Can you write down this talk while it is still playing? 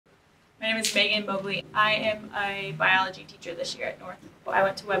My name is Mugele. I am a biology teacher this year at North. I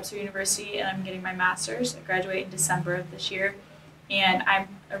went to Webster University and I'm getting my master's. I graduate in December of this year, and I'm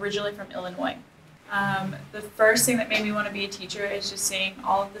originally from Illinois. The first thing that made me want to be a teacher is just seeing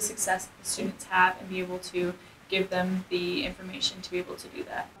all of the success that the students have and be able to give them the information to be able to do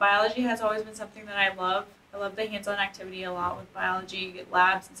that. Biology has always been something that I love. I love the hands-on activity a lot with biology. You get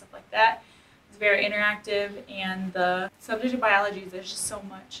labs and stuff like that. It's very interactive, and the subject of biology, there's just so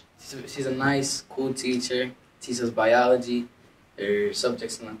much. She's a nice, cool teacher. Teaches biology. Her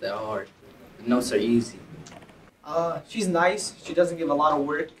subject's not that hard. The notes are easy. She's nice. She doesn't give a lot of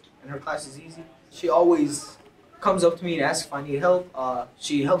work, and her class is easy. She always comes up to me and asks if I need help.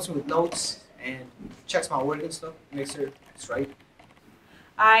 She helps me with notes and checks my work and stuff, makes sure it's right.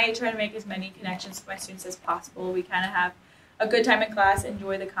 I try to make as many connections with my students as possible. We kind of have a good time in class,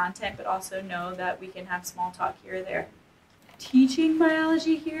 enjoy the content, but also know that we can have small talk here or there. Teaching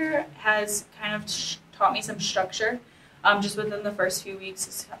biology here has kind of taught me some structure. Just within the first few weeks,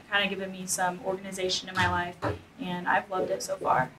 it's kind of given me some organization in my life, and I've loved it so far.